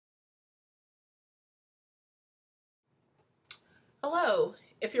Hello.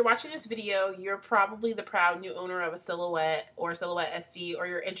 If you're watching this video, you're probably the proud new owner of a Silhouette or Silhouette SD, or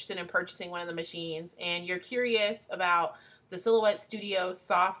you're interested in purchasing one of the machines, and you're curious about the Silhouette Studio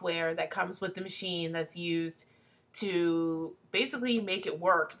software that comes with the machine that's used to basically make it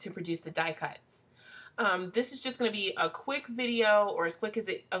work to produce the die cuts. This is just going to be a quick video, or as quick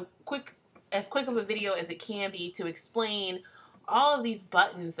of a video as it can be, to explain all of these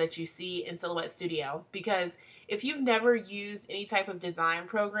buttons that you see in Silhouette Studio, because if you've never used any type of design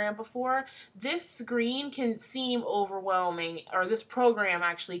program before, this screen can seem overwhelming, or this program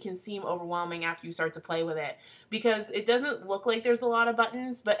actually can seem overwhelming after you start to play with it, because it doesn't look like there's a lot of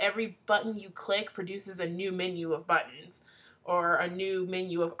buttons, but every button you click produces a new menu of buttons or a new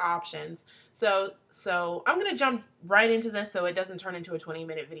menu of options. So I'm going to jump right into this so it doesn't turn into a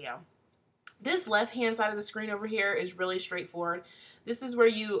 20-minute video. This left-hand side of the screen over here is really straightforward. This is where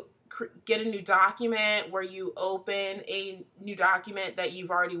you get a new document, where you open a new document that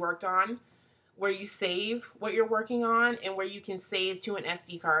you've already worked on, where you save what you're working on, and where you can save to an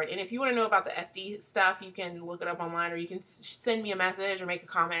SD card. And if you want to know about the SD stuff, you can look it up online, or you can send me a message or make a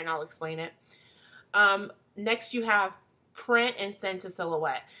comment and I'll explain it. Next you have print and send to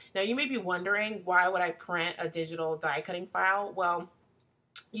Silhouette. Now you may be wondering, why would I print a digital die cutting file? Well,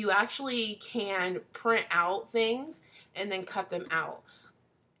 you actually can print out things and then cut them out.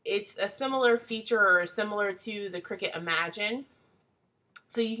 It's a similar feature, or similar to the Cricut Imagine,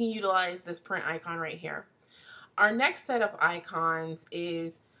 so you can utilize this print icon right here. Our next set of icons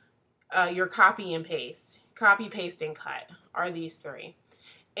is your copy and paste. Copy, paste, and cut are these three.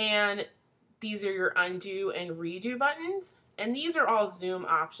 And these are your undo and redo buttons. And these are all zoom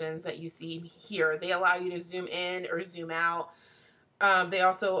options that you see here. They allow you to zoom in or zoom out. They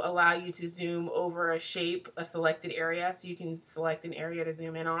also allow you to zoom over a shape, a selected area, so you can select an area to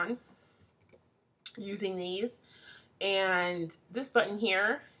zoom in on using these. And this button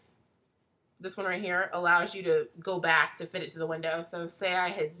here, this one right here, allows you to go back to fit it to the window. So say I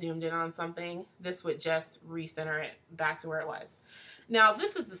had zoomed in on something, this would just recenter it back to where it was. Now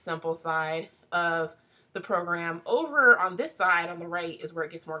this is the simple side of the program. Over on this side on the right is where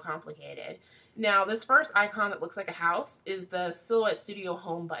it gets more complicated. Now this first icon that looks like a house is the Silhouette Studio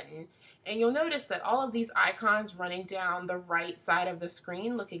Home button, and you'll notice that all of these icons running down the right side of the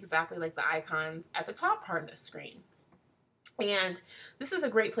screen look exactly like the icons at the top part of the screen. And this is a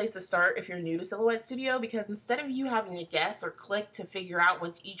great place to start if you're new to Silhouette Studio, because instead of you having to guess or click to figure out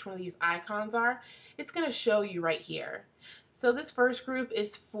what each one of these icons are, it's going to show you right here. So this first group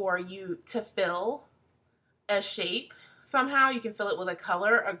is for you to fill a shape. Somehow you can fill it with a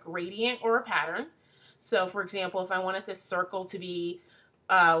color, a gradient, or a pattern. So for example, if I wanted this circle to be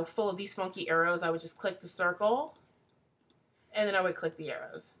full of these funky arrows, I would just click the circle and then I would click the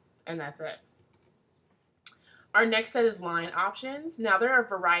arrows, and that's it. Our next set is line options. Now there are a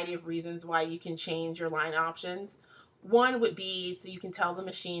variety of reasons why you can change your line options. One would be so you can tell the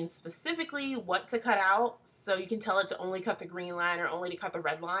machine specifically what to cut out. So you can tell it to only cut the green line or only to cut the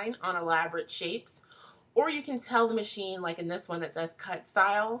red line on elaborate shapes. Or you can tell the machine, like in this one that says cut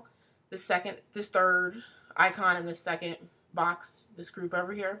style, this third icon in this second box, this group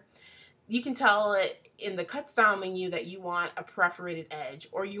over here, you can tell it in the cut style menu that you want a perforated edge,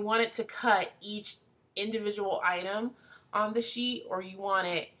 or you want it to cut each individual item on the sheet, or you want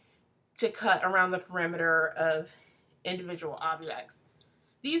it to cut around the perimeter of individual objects.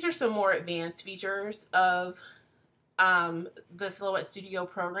 These are some more advanced features of the Silhouette Studio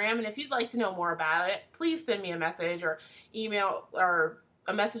program, and if you'd like to know more about it, please send me a message or email, or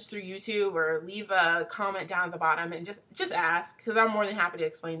a message through YouTube, or leave a comment down at the bottom and just ask, because I'm more than happy to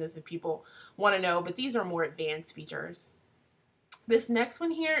explain this if people want to know, but these are more advanced features. This next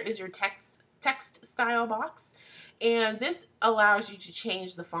one here is your text style box, and this allows you to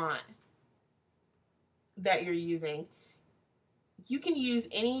change the font that you're using. You can use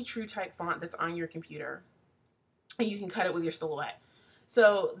any TrueType font that's on your computer, and you can cut it with your Silhouette.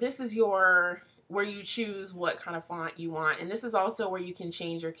 So this is where you choose what kind of font you want, and this is also where you can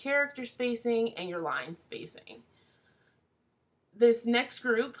change your character spacing and your line spacing. This next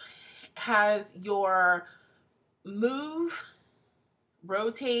group has your move,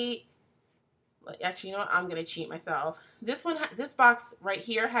 rotate. Actually, you know what? I'm going to cheat myself. This box right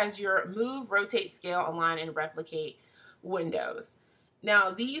here has your move, rotate, scale, align, and replicate windows.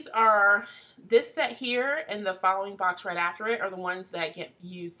 Now this set here and the following box right after it are the ones that get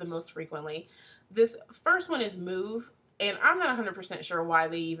used the most frequently. This first one is move, and I'm not 100% sure why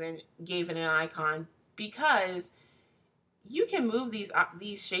they even gave it an icon, because you can move these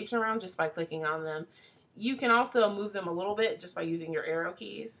shapes around just by clicking on them. You can also move them a little bit just by using your arrow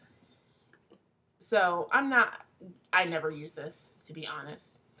keys. So I'm not I never use this, to be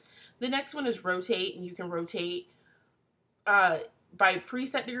honest. The next one is rotate, and you can rotate by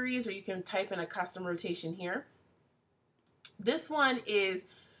preset degrees, or you can type in a custom rotation here. This one is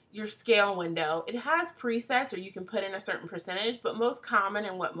your scale window. It has presets, or you can put in a certain percentage, but most common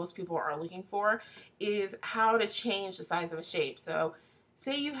and what most people are looking for is how to change the size of a shape. So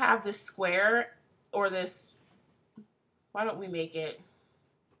say you have this square or this, why don't we make it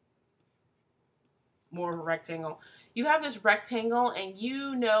more of a rectangle? You have this rectangle, and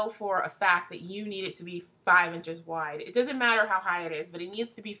you know for a fact that you need it to be 5 inches wide. It doesn't matter how high it is, but it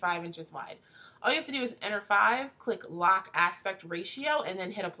needs to be 5 inches wide. All you have to do is enter 5, click lock aspect ratio, and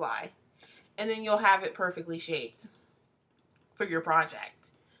then hit apply. And then you'll have it perfectly shaped for your project.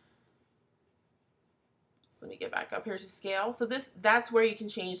 So let me get back up here to scale. So that's where you can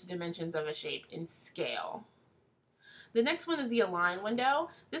change the dimensions of a shape in scale. The next one is the align window.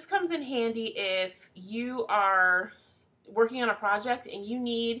 This comes in handy if you are working on a project and you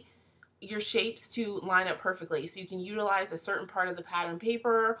need your shapes to line up perfectly. So you can utilize a certain part of the pattern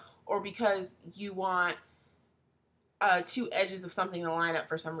paper, or because you want 2 edges of something to line up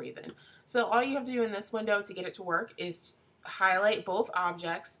for some reason. So all you have to do in this window to get it to work is highlight both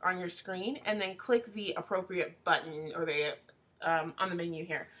objects on your screen and then click the appropriate button, or the on the menu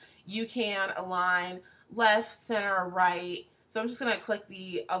here. You can align left, center, right. So I'm just going to click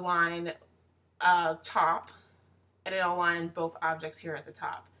the align top, and it'll align both objects here at the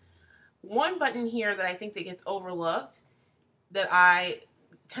top. One button here that I think that gets overlooked, that I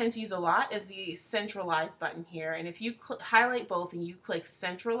tend to use a lot, is the centralize button here. And if you highlight both and you click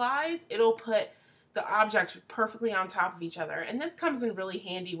centralize, it'll put the objects perfectly on top of each other. And this comes in really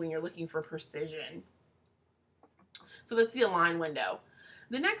handy when you're looking for precision. So that's the align window.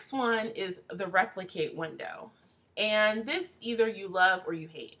 The next one is the replicate window. And this either you love or you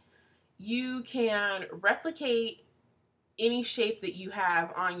hate. You can replicate any shape that you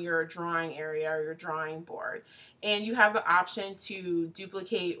have on your drawing area or your drawing board. And you have the option to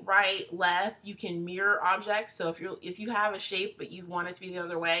duplicate right, left. You can mirror objects. So if you have a shape but you want it to be the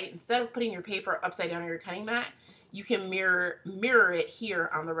other way, instead of putting your paper upside down on your cutting mat, you can mirror it here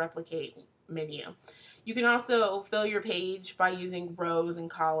on the replicate menu. You can also fill your page by using rows and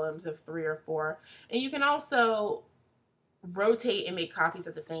columns of 3 or 4. And you can also rotate and make copies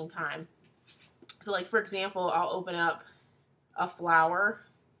at the same time. So like, for example, I'll open up a flower,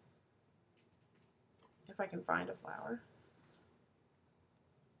 if I can find a flower.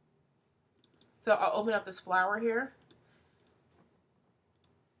 So I'll open up this flower here,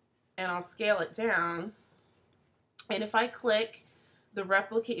 and I'll scale it down. And if I click the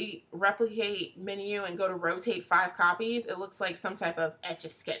replicate menu and go to rotate 5 copies, it looks like some type of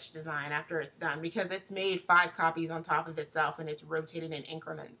etch-a-sketch design after it's done, because it's made 5 copies on top of itself and it's rotated in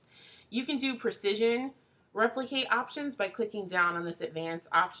increments. You can do precision replicate options by clicking down on this advanced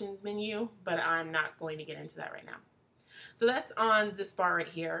options menu, but I'm not going to get into that right now. So that's on this bar right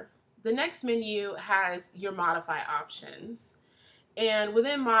here. The next menu has your modify options. And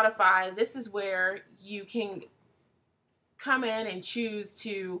within modify, this is where you can come in and choose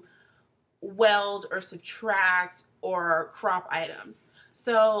to weld or subtract or crop items.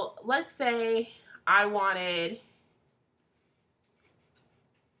 So let's say I wanted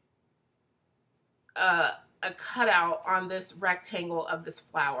a cutout on this rectangle of this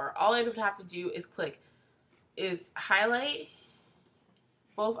flower. All I would have to do is highlight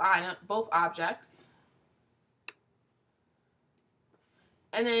both objects,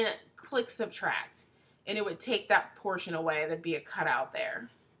 and then click subtract, and it would take that portion away. There'd be a cutout there.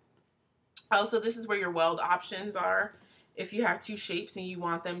 Also, this is where your weld options are if you have 2 shapes and you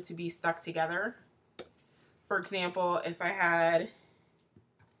want them to be stuck together. For example, if I had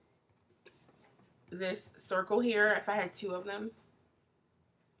this circle here, if I had 2 of them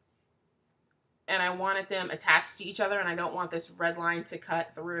and I wanted them attached to each other and I don't want this red line to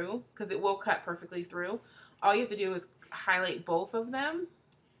cut through, because it will cut perfectly through, all you have to do is highlight both of them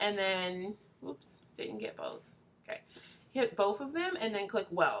and then, oops, didn't get both. Okay, hit both of them and then click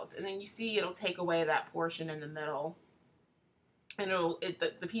weld, and then you see it'll take away that portion in the middle, and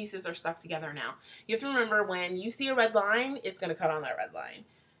the pieces are stuck together now. You have to remember, when you see a red line, it's going to cut on that red line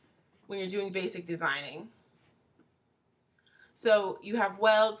when you're doing basic designing. So you have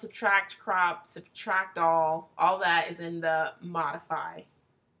weld, subtract, crop, subtract all that is in the modify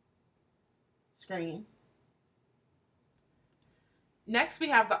screen. Next, we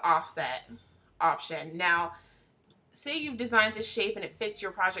have the offset option. Now, say you've designed this shape and it fits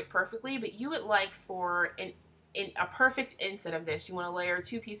your project perfectly, but you would like for a perfect inset of this, you want to layer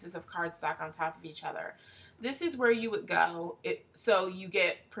 2 pieces of cardstock on top of each other. This is where you would go, so you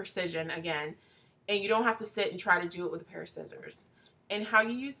get precision again. and you don't have to sit and try to do it with a pair of scissors. And how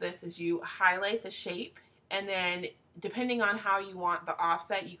you use this is you highlight the shape, and then depending on how you want the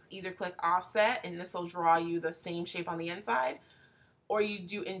offset, you either click offset and this will draw you the same shape on the inside, or you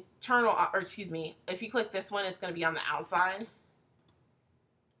do internal, or excuse me, if you click this one, it's going to be on the outside,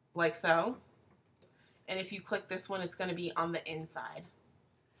 like so. And if you click this one, it's going to be on the inside.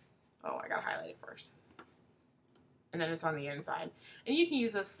 Oh, I got to highlight it first. And then it's on the inside. And you can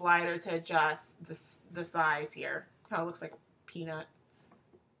use a slider to adjust the size here. Kind of looks like a peanut.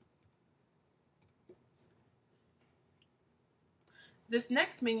 This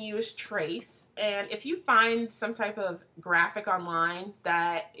next menu is trace, and if you find some type of graphic online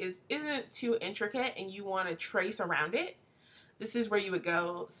that isn't too intricate and you want to trace around it, this is where you would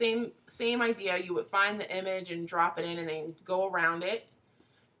go. Same idea. You would find the image and drop it in and then go around it.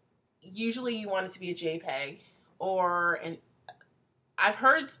 Usually you want it to be a JPEG, or I've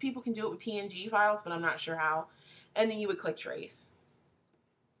heard people can do it with PNG files, but I'm not sure how. And then you would click trace.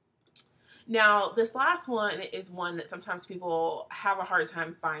 Now, this last one is one that sometimes people have a hard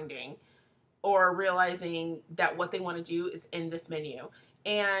time finding or realizing that what they want to do is in this menu.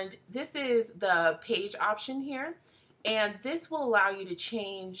 And this is the page option here. And this will allow you to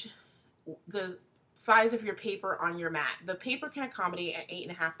change the size of your paper on your mat. The paper can accommodate an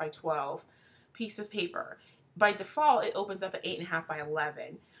 8.5 by 12 piece of paper. By default, it opens up at 8.5 by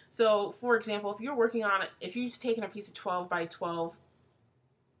 11. So, for example, if you're working on it, if you've taken a piece of 12 by 12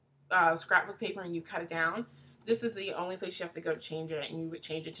 scrapbook paper and you cut it down, this is the only place you have to go to change it, and you would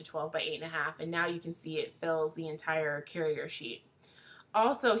change it to 12 by 8.5, and now you can see it fills the entire carrier sheet.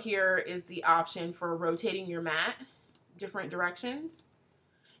 Also, here is the option for rotating your mat different directions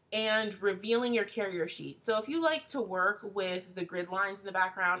and revealing your carrier sheet. So if you like to work with the grid lines in the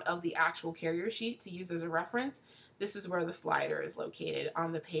background of the actual carrier sheet to use as a reference, this is where the slider is located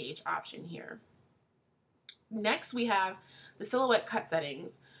on the page option here. Next, we have the silhouette cut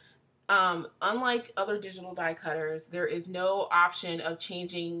settings. Unlike other digital die cutters, there is no option of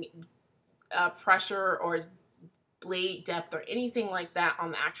changing pressure or blade depth or anything like that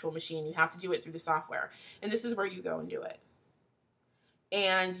on the actual machine. You have to do it through the software. And this is where you go and do it.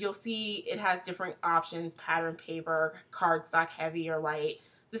 And you'll see it has different options: pattern paper, cardstock, heavy or light.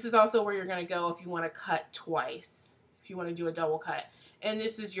 This is also where you're going to go if you want to cut twice, if you want to do a double cut. And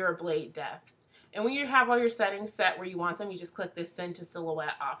this is your blade depth. And when you have all your settings set where you want them, you just click this Send to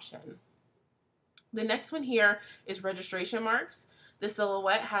Silhouette option. The next one here is registration marks. The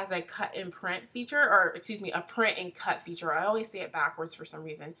Silhouette has a cut and print feature, or excuse me, a print and cut feature. I always say it backwards for some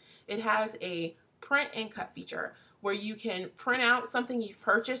reason. It has a print and cut feature where you can print out something you've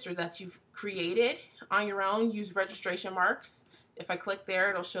purchased or that you've created on your own, use registration marks. If I click there,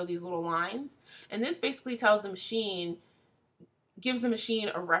 it'll show these little lines. And this basically tells the machine, gives the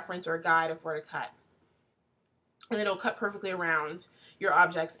machine a reference or a guide of where to cut. And it'll cut perfectly around your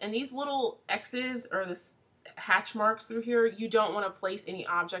objects. And these little X's or this hatch marks through here, you don't want to place any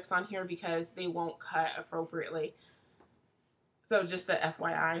objects on here because they won't cut appropriately. So just a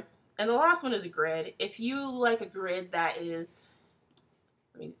FYI. And the last one is a grid. If you like a grid that is,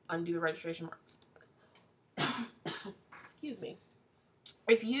 let me undo the registration marks. Excuse me.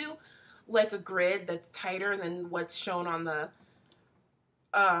 If you like a grid that's tighter than what's shown on the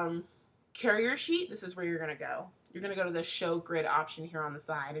carrier sheet, this is where you're going to go. You're going to go to the show grid option here on the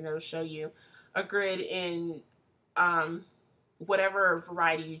side, and it'll show you a grid in whatever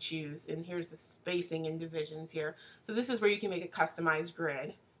variety you choose. And here's the spacing and divisions here. So this is where you can make a customized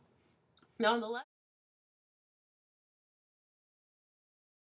grid. Now on the left